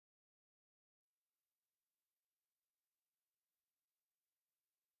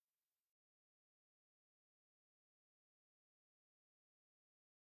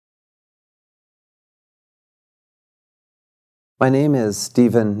My name is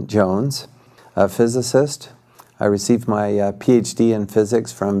Steven Jones, a physicist. I received my PhD in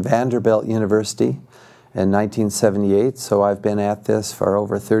physics from Vanderbilt University in 1978, so I've been at this for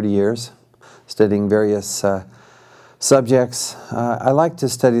over 30 years, studying various subjects. I like to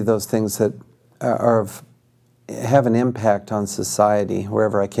study those things that have an impact on society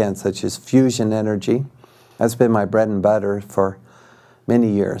wherever I can, such as fusion energy. That's been my bread and butter for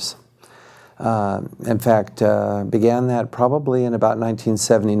many years. In fact, began that probably in about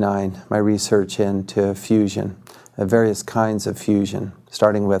 1979, my research into fusion, various kinds of fusion,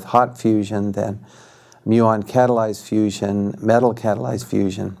 starting with hot fusion, then muon catalyzed fusion, metal catalyzed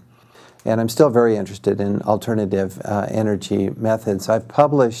fusion. And I'm still very interested in alternative energy methods. I've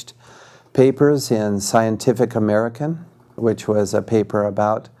published papers in Scientific American, which was a paper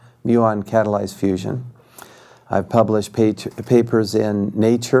about muon catalyzed fusion. I've published papers in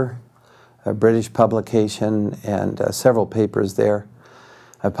Nature, a British publication, and several papers there.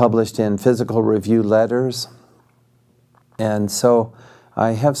 I published in Physical Review Letters, and so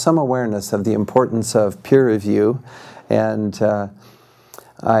I have some awareness of the importance of peer review, and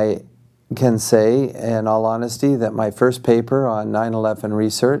I can say in all honesty that my first paper on 9/11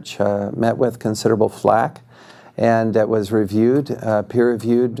 research met with considerable flack, and it was reviewed,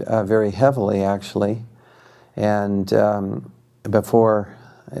 peer-reviewed very heavily actually, and before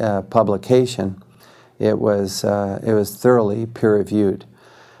publication, it was thoroughly peer-reviewed.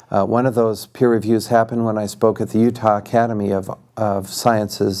 One of those peer reviews happened when I spoke at the Utah Academy of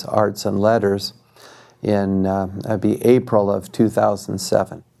Sciences, Arts, and Letters in that'd be April of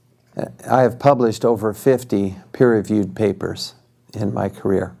 2007. I have published over 50 peer-reviewed papers in my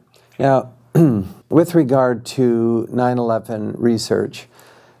career. Now, with regard to 9/11 research,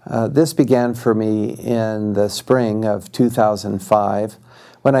 this began for me in the spring of 2005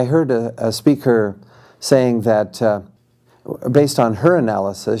 when I heard a speaker saying that, based on her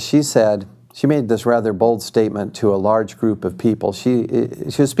analysis, she made this rather bold statement to a large group of people. She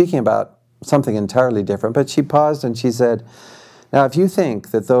was speaking about something entirely different, but she paused and she said, now if you think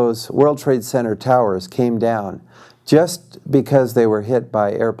that those World Trade Center towers came down just because they were hit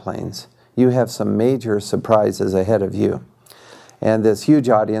by airplanes, you have some major surprises ahead of you. And this huge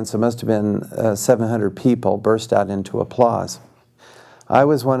audience, it must have been 700 people, burst out into applause. I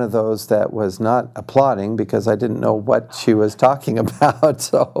was one of those that was not applauding because I didn't know what she was talking about.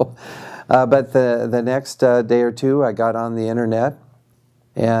 So, but the next day or two, I got on the internet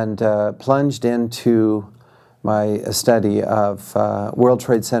and plunged into my study of World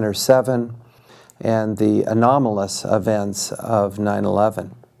Trade Center 7 and the anomalous events of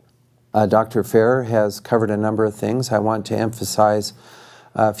 9/11. Dr. Ferrer has covered a number of things. I want to emphasize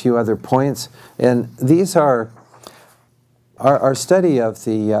a few other points, and these are our study of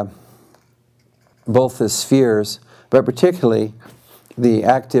both the spheres, but particularly the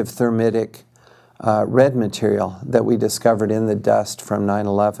active thermitic red material that we discovered in the dust from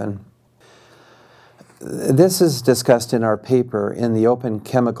 9/11. This is discussed in our paper in the Open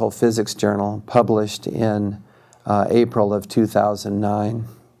Chemical Physics Journal, published in April of 2009.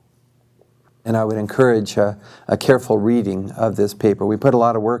 And I would encourage a careful reading of this paper. We put a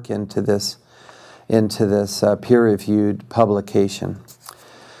lot of work into this peer-reviewed publication.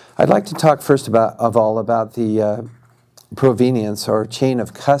 I'd like to talk first of all about the provenience or chain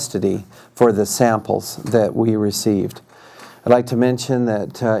of custody for the samples that we received. I'd like to mention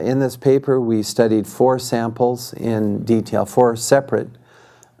that in this paper we studied 4 samples in detail, 4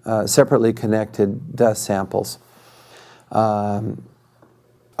 separately connected dust samples.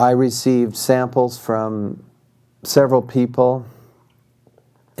 I received samples from several people,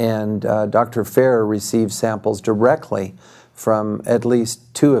 and Dr. Ferrer received samples directly from at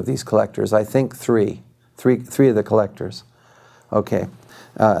least 2 of these collectors. I think three of the collectors. Okay,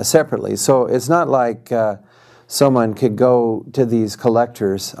 separately. So it's not like someone could go to these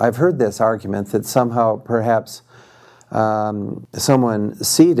collectors. I've heard this argument that somehow perhaps someone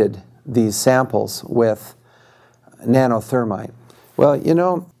seeded these samples with nanothermite. Well, you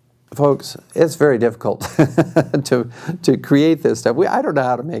know, folks, it's very difficult to create this stuff. I don't know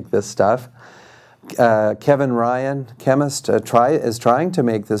how to make this stuff. Kevin Ryan, chemist, is trying to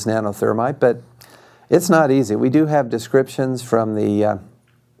make this nanothermite, but it's not easy. We do have descriptions from the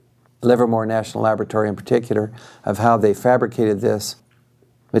Livermore National Laboratory in particular of how they fabricated this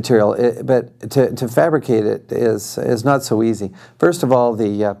material, but to fabricate it is not so easy. First of all,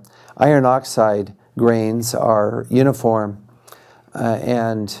 the iron oxide grains are uniform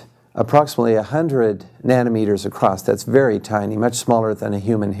and approximately 100 nanometers across. That's very tiny, much smaller than a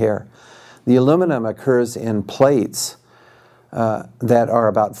human hair. The aluminum occurs in plates that are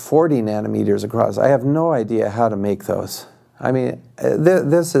about 40 nanometers across. I have no idea how to make those. I mean,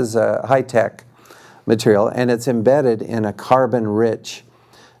 this is a high-tech material, and it's embedded in a carbon-rich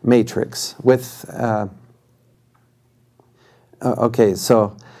matrix with... okay,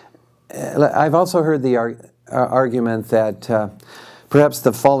 so I've also heard the argument that perhaps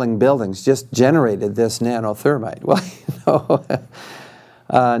the falling buildings just generated this nanothermite. Well,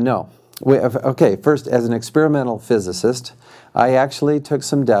 no. Okay, first, as an experimental physicist, I actually took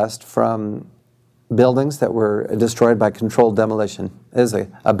some dust from buildings that were destroyed by controlled demolition. There's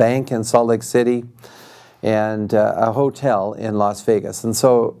a bank in Salt Lake City and a hotel in Las Vegas. And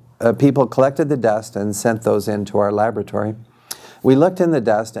so people collected the dust and sent those into our laboratory. We looked in the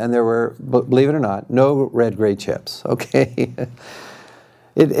dust, and there were, believe it or not, no red-gray chips. Okay.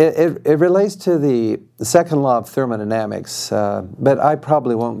 It relates to the second law of thermodynamics, but I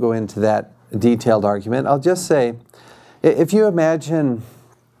probably won't go into that detailed argument. I'll just say, if you imagine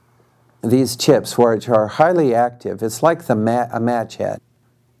these chips which are highly active, it's like a match head.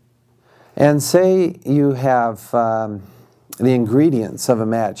 And say you have the ingredients of a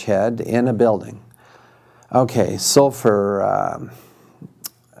match head in a building. Okay, sulfur,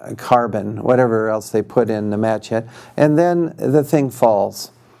 carbon, whatever else they put in the match head, and then the thing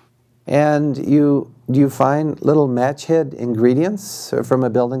falls. And you find little match head ingredients from a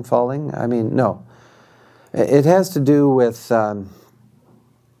building falling? I mean, no. It has to do with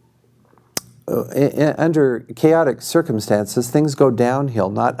under chaotic circumstances, things go downhill,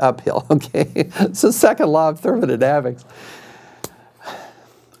 not uphill. Okay, it's the second law of thermodynamics.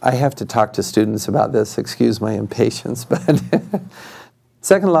 I have to talk to students about this. Excuse my impatience, but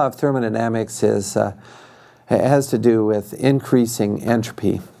second law of thermodynamics is has to do with increasing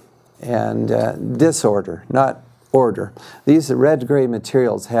entropy and disorder, not order. These red-gray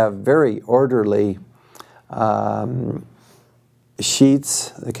materials have very orderly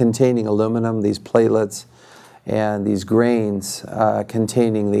sheets containing aluminum, these platelets, and these grains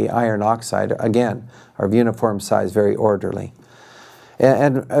containing the iron oxide, again, are of uniform size, very orderly.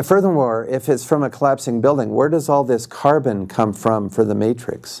 And furthermore, if it's from a collapsing building, where does all this carbon come from for the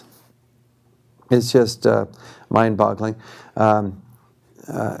matrix? It's just mind-boggling.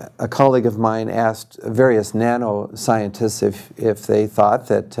 A colleague of mine asked various nanoscientists if they thought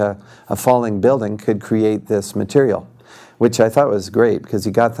that a falling building could create this material, which I thought was great because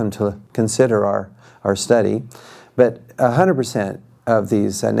he got them to consider our study. But 100% of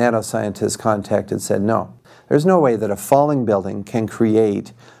these nanoscientists contacted said, no, there's no way that a falling building can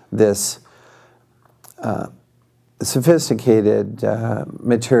create this sophisticated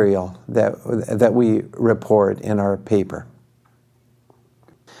material that we report in our paper.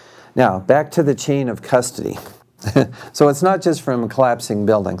 Now, back to the chain of custody. So it's not just from collapsing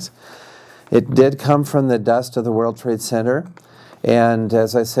buildings. It did come from the dust of the World Trade Center, and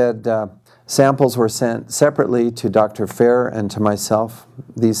as I said, samples were sent separately to Dr. Fair and to myself.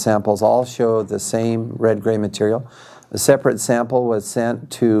 These samples all show the same red-gray material. A separate sample was sent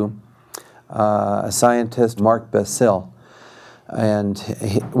to a scientist, Mark Basil, and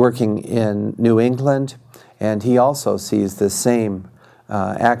working in New England, and he also sees the same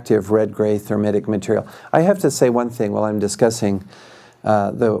active red-gray thermitic material. I have to say one thing while I'm discussing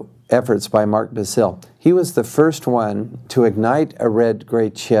the efforts by Mark Basil. He was the first one to ignite a red-gray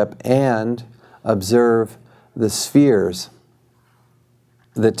chip and observe the spheres,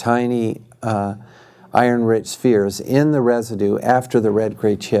 the tiny iron-rich spheres in the residue after the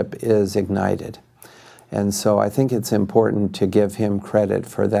red-gray chip is ignited. And so I think it's important to give him credit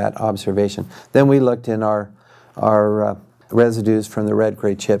for that observation. Then we looked in our residues from the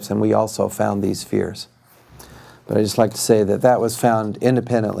red-gray chips, and we also found these spheres. But I'd just like to say that that was found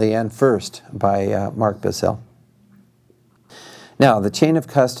independently and first by Mark Basil. Now, the chain of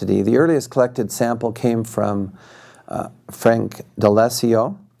custody. The earliest collected sample came from Frank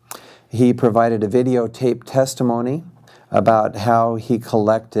D'Alessio. He provided a videotape testimony about how he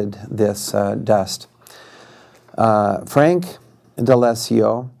collected this dust. Frank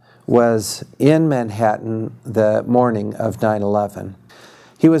D'Alessio was in Manhattan the morning of 9/11.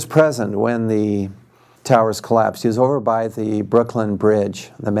 He was present when the towers collapsed. He was over by the Brooklyn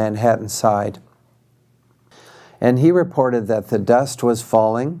Bridge, the Manhattan side. And he reported that the dust was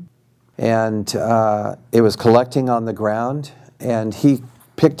falling and it was collecting on the ground, and he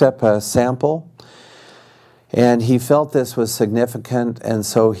picked up a sample and he felt this was significant, and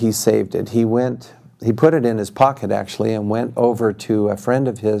so he saved it. He put it in his pocket actually and went over to a friend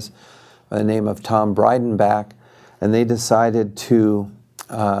of his by the name of Tom Breidenbach, and they decided to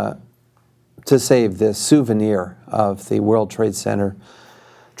save this souvenir of the World Trade Center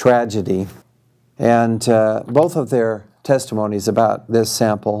tragedy. And both of their testimonies about this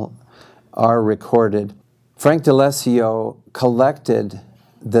sample are recorded. Frank D'Alessio collected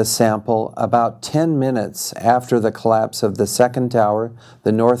the sample about 10 minutes after the collapse of the second tower,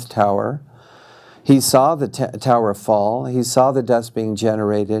 the North Tower. He saw the tower fall, he saw the dust being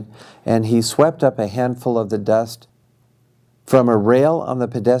generated, and he swept up a handful of the dust from a rail on the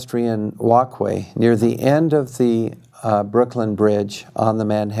pedestrian walkway near the end of the Brooklyn Bridge on the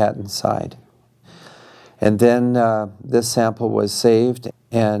Manhattan side. And then this sample was saved,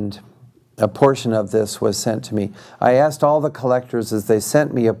 and a portion of this was sent to me. I asked all the collectors as they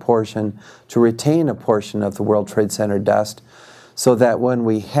sent me a portion to retain a portion of the World Trade Center dust, so that when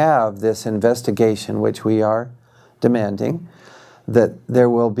we have this investigation, which we are demanding, that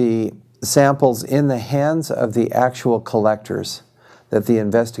there will be samples in the hands of the actual collectors that the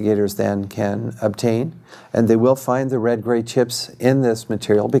investigators then can obtain, and they will find the red-gray chips in this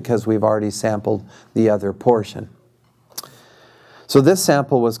material because we've already sampled the other portion. So this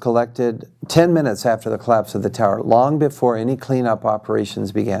sample was collected 10 minutes after the collapse of the tower, long before any cleanup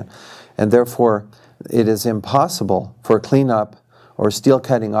operations began, and therefore it is impossible for cleanup or steel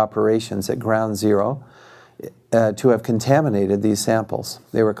cutting operations at ground zero to have contaminated these samples.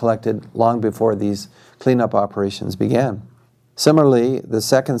 They were collected long before these cleanup operations began. Similarly, the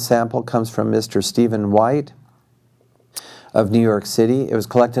second sample comes from Mr. Stephen White of New York City. It was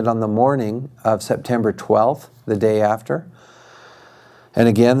collected on the morning of September 12th, the day after. And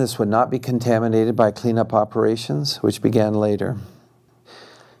again, this would not be contaminated by cleanup operations, which began later.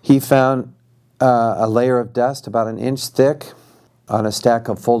 He found a layer of dust about an inch thick on a stack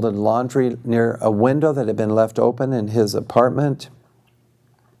of folded laundry near a window that had been left open in his apartment.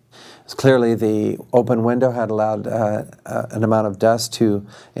 Clearly, the open window had allowed an amount of dust to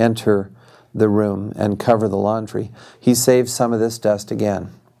enter the room and cover the laundry. He saved some of this dust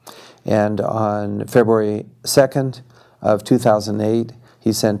again. And on February 2nd of 2008,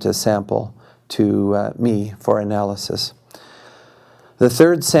 he sent a sample to me for analysis. The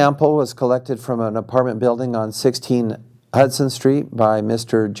third sample was collected from an apartment building on 16 Hudson Street by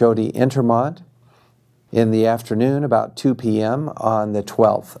Mr. Jody Intermont in the afternoon, about 2 p.m. on the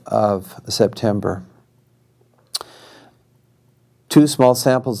 12th of September. Two small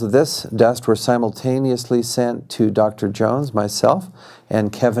samples of this dust were simultaneously sent to Dr. Jones, myself,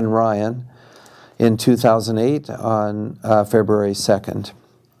 and Kevin Ryan in 2008 on February 2nd.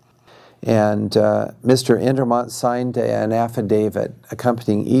 And Mr. Intermont signed an affidavit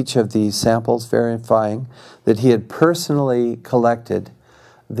accompanying each of these samples, verifying that he had personally collected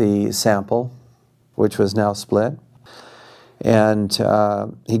the sample, which was now split. And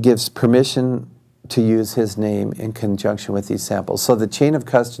he gives permission to use his name in conjunction with these samples. So the chain of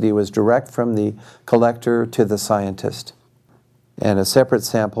custody was direct from the collector to the scientist. And a separate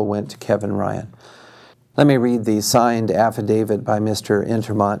sample went to Kevin Ryan. Let me read the signed affidavit by Mr.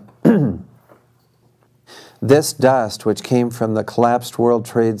 Intermont. This dust, which came from the collapsed World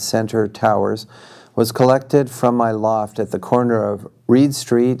Trade Center towers, was collected from my loft at the corner of Reed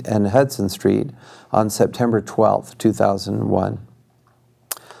Street and Hudson Street on September 12th, 2001.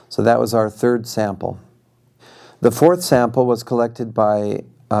 So that was our third sample. The fourth sample was collected by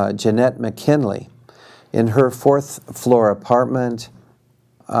Jeanette McKinley in her fourth floor apartment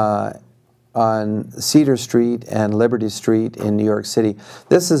on Cedar Street and Liberty Street in New York City.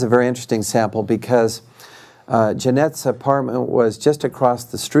 This is a very interesting sample because Jeanette's apartment was just across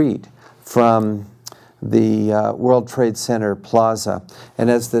the street from the World Trade Center Plaza. And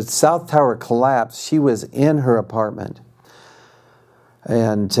as the South Tower collapsed, she was in her apartment.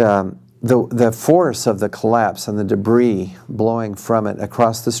 And the force of the collapse and the debris blowing from it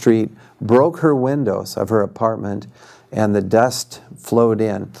across the street broke her windows of her apartment, and the dust flowed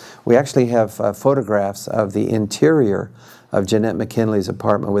in. We actually have photographs of the interior of Jeanette McKinley's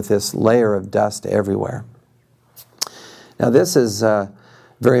apartment with this layer of dust everywhere. Now this is a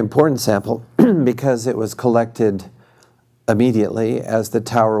very important sample because it was collected immediately as the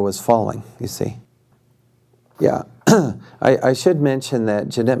tower was falling, you see. Yeah, I should mention that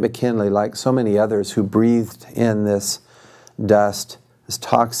Jeanette McKinley, like so many others who breathed in this dust, this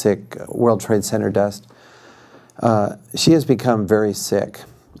toxic World Trade Center dust, she has become very sick,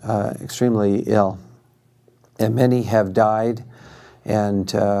 extremely ill. And many have died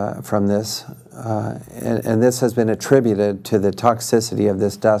from this. And this has been attributed to the toxicity of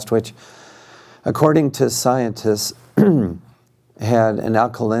this dust, which, according to scientists, had an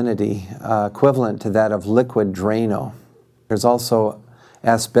alkalinity equivalent to that of liquid Drano. There's also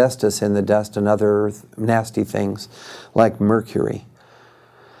asbestos in the dust and other nasty things like mercury.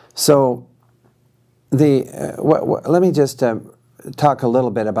 So let me just talk a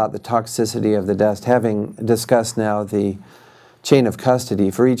little bit about the toxicity of the dust, having discussed now the chain of custody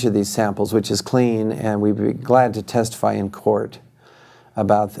for each of these samples, which is clean, and we'd be glad to testify in court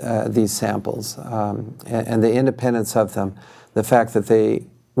about these samples and the independence of them, the fact that they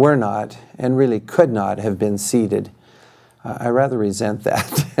were not and really could not have been seeded. I rather resent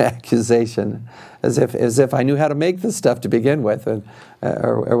that accusation, as if I knew how to make this stuff to begin with,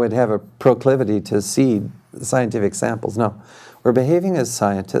 or would have a proclivity to seed scientific samples. No, we're behaving as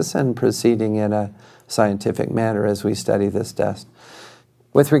scientists and proceeding in a scientific manner as we study this dust.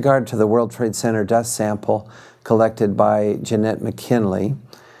 With regard to the World Trade Center dust sample collected by Jeanette McKinley,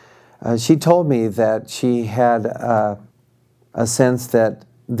 she told me that she had a sense that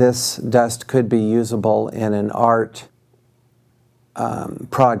this dust could be usable in an art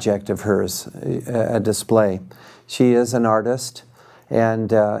project of hers, a display. She is an artist,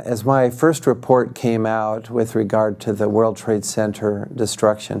 and as my first report came out with regard to the World Trade Center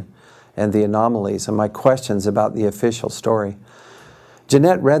destruction and the anomalies and my questions about the official story,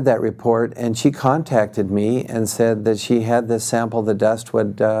 Jeanette read that report and she contacted me and said that she had this sample of the dust,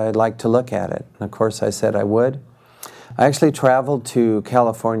 would like to look at it. And of course I said I would. I actually traveled to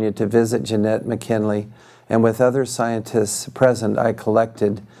California to visit Jeanette McKinley, and with other scientists present I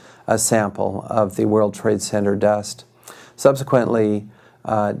collected a sample of the World Trade Center dust. Subsequently,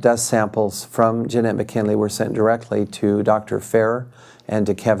 dust samples from Jeanette McKinley were sent directly to Dr. Ferrer and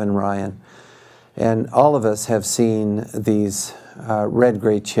to Kevin Ryan. And all of us have seen these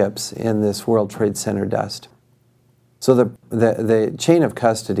red-gray chips in this World Trade Center dust. So the chain of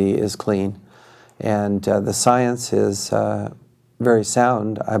custody is clean, and the science is very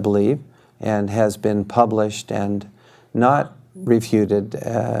sound, I believe, and has been published and not refuted.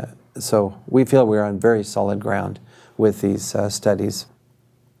 So we feel we're on very solid ground with these studies.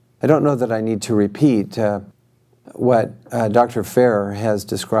 I don't know that I need to repeat what Dr. Ferrer has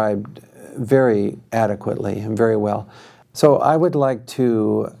described very adequately and very well. So I would like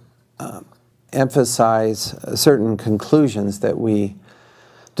to emphasize certain conclusions that we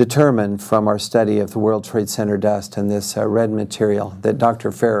determined from our study of the World Trade Center dust and this red material that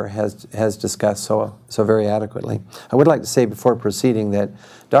Dr. Ferrer has discussed so very adequately. I would like to say before proceeding that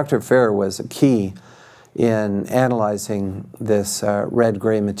Dr. Ferrer was a key in analyzing this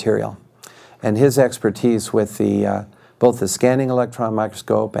red-gray material, and his expertise with the both the scanning electron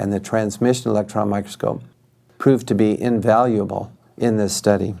microscope and the transmission electron microscope proved to be invaluable in this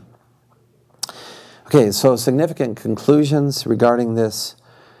study. Okay, so significant conclusions regarding this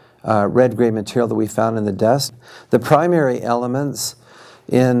red-gray material that we found in the dust. The primary elements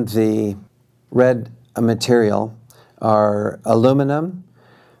in the red material are aluminum,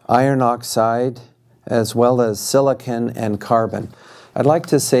 iron oxide, as well as silicon and carbon. I'd like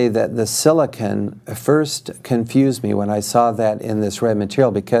to say that the silicon first confused me when I saw that in this red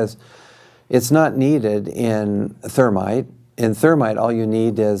material, because it's not needed in thermite. In thermite, all you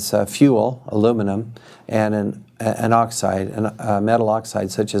need is fuel, aluminum, and an oxide, a metal oxide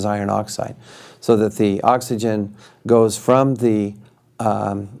such as iron oxide, so that the oxygen goes from the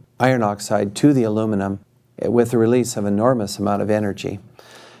iron oxide to the aluminum with the release of enormous amount of energy.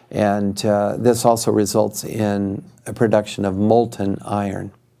 And this also results in a production of molten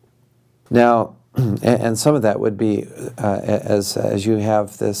iron. Now, and some of that would be, as you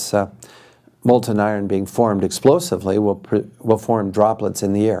have this molten iron being formed explosively, will form droplets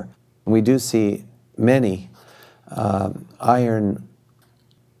in the air. And we do see many iron-rich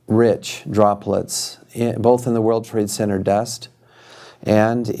droplets, both in the World Trade Center dust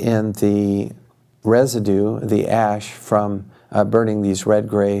and in the residue, the ash from burning these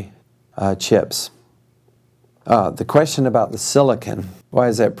red-gray chips. The question about the silicon, why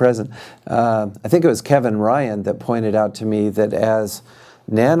is that present? I think it was Kevin Ryan that pointed out to me that as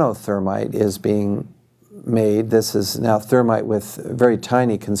nanothermite is being made, this is now thermite with very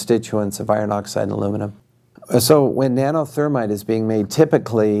tiny constituents of iron oxide and aluminum. So when nanothermite is being made,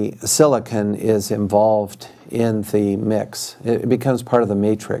 typically silicon is involved in the mix. It becomes part of the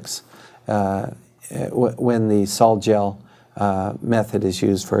matrix when the sol gel method is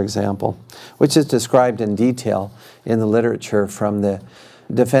used, for example, which is described in detail in the literature from the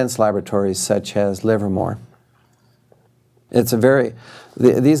defense laboratories such as Livermore. It's a very,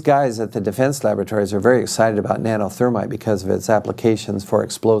 these guys at the defense laboratories are very excited about nanothermite because of its applications for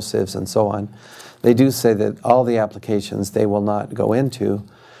explosives and so on. They do say that all the applications they will not go into.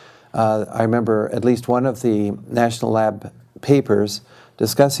 I remember at least one of the National Lab papers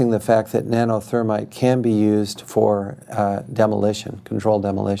discussing the fact that nanothermite can be used for demolition, controlled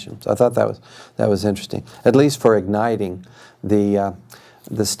demolition. So I thought that was interesting, at least for igniting the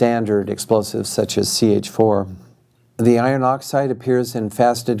standard explosives such as CH4. The iron oxide appears in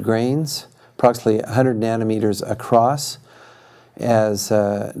faceted grains, approximately 100 nanometers across. as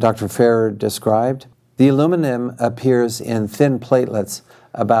Dr. Ferrer described. The aluminum appears in thin platelets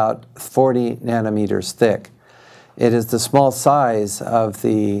about 40 nanometers thick. It is the small size of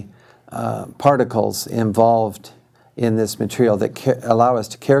the particles involved in this material that allow us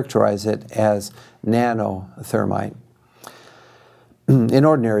to characterize it as nanothermite. In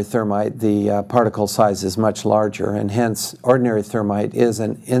ordinary thermite, the particle size is much larger, and hence ordinary thermite is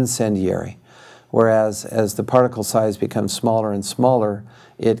an incendiary. Whereas as the particle size becomes smaller and smaller,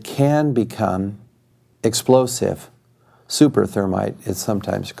 it can become explosive. Superthermite is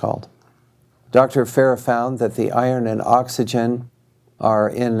sometimes called. Dr. Ferrer found that the iron and oxygen are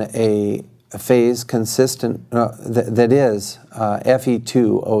in a phase consistent, that is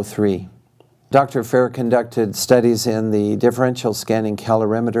Fe2O3. Dr. Ferrer conducted studies in the differential scanning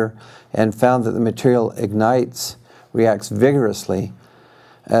calorimeter and found that the material ignites, reacts vigorously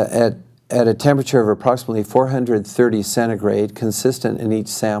at a temperature of approximately 430 centigrade, consistent in each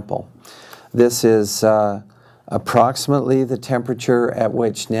sample. This is approximately the temperature at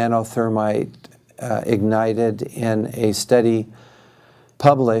which nanothermite ignited in a study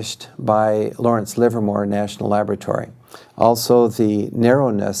published by Lawrence Livermore National Laboratory. Also, the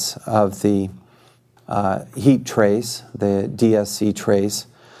narrowness of the heat trace, the DSC trace,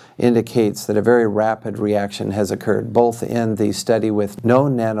 indicates that a very rapid reaction has occurred, both in the study with no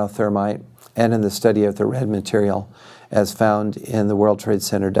nanothermite and in the study of the red material as found in the World Trade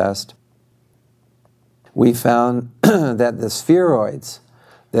Center dust. We found that the spheroids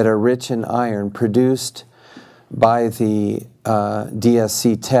that are rich in iron produced by the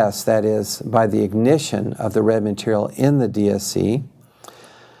DSC test, that is, by the ignition of the red material in the DSC,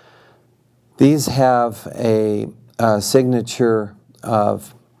 these have a signature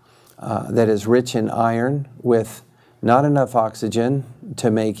of that is rich in iron with not enough oxygen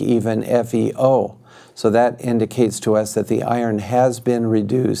to make even FeO. So that indicates to us that the iron has been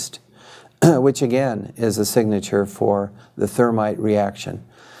reduced, which again is a signature for the thermite reaction.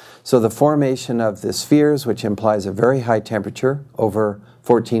 So the formation of the spheres, which implies a very high temperature, over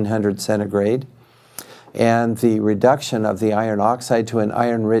 1400 centigrade, and the reduction of the iron oxide to an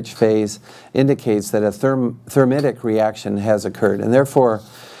iron-rich phase indicates that a thermitic reaction has occurred. And therefore,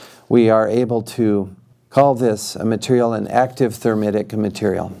 we are able to call this a material an active thermitic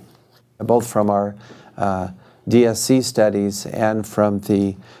material, both from our DSC studies and from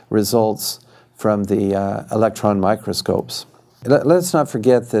the results from the electron microscopes. Let's not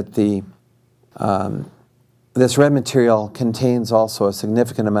forget that this red material contains also a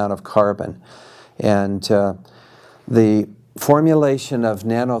significant amount of carbon. And the formulation of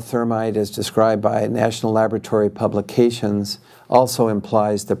nanothermite as described by National Laboratory publications also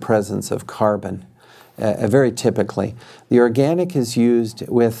implies the presence of carbon, very typically. The organic is used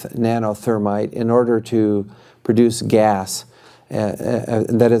with nanothermite in order to produce gas,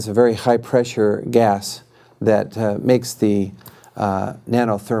 that is a very high pressure gas that makes the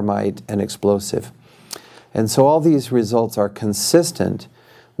nanothermite an explosive. And so all these results are consistent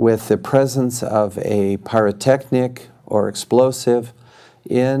with the presence of a pyrotechnic or explosive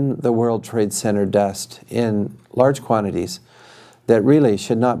in the World Trade Center dust in large quantities that really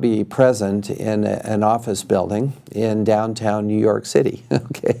should not be present in an office building in downtown New York City.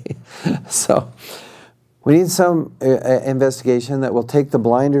 Okay, so we need some investigation that will take the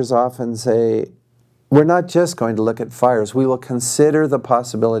blinders off and say, we're not just going to look at fires. We will consider the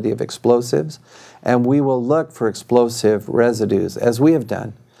possibility of explosives, and we will look for explosive residues, as we have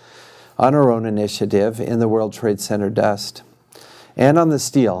done on our own initiative in the World Trade Center dust. And on the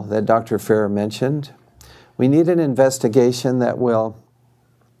steel that Dr. Ferrer mentioned, we need an investigation that will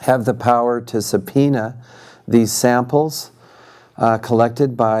have the power to subpoena these samples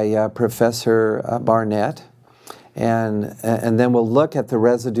collected by Professor Barnett, and then we'll look at the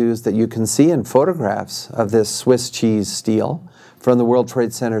residues that you can see in photographs of this Swiss cheese steel from the World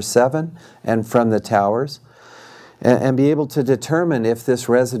Trade Center 7 and from the towers, and be able to determine if this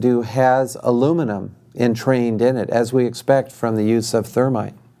residue has aluminum entrained in it, as we expect from the use of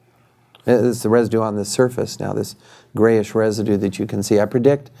thermite. This is the residue on the surface now, this grayish residue that you can see. I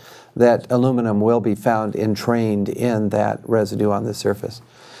predict that aluminum will be found entrained in that residue on the surface.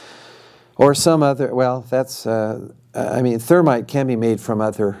 Or some other, well, that's, I mean, thermite can be made from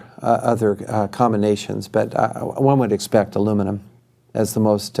other combinations, but one would expect aluminum as the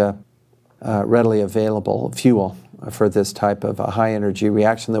most readily available fuel for this type of a high energy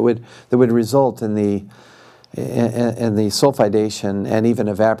reaction that would result in the sulfidation and even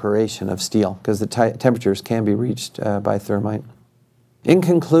evaporation of steel, because the temperatures can be reached by thermite. In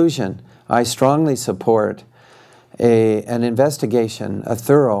conclusion, I strongly support an investigation, a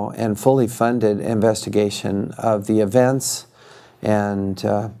thorough and fully funded investigation of the events and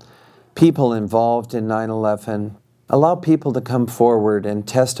people involved in 9/11. Allow people to come forward and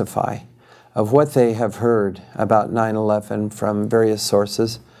testify of what they have heard about 9/11 from various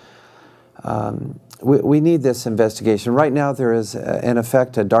sources. We need this investigation. Right now there is, in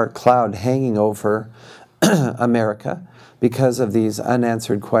effect, a dark cloud hanging over America because of these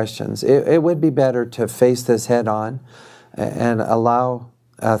unanswered questions. It would be better to face this head on and allow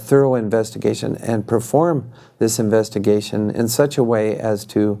a thorough investigation and perform this investigation in such a way as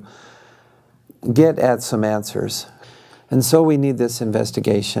to get at some answers. And so we need this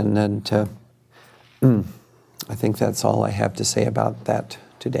investigation, and I think that's all I have to say about that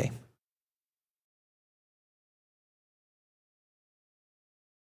today.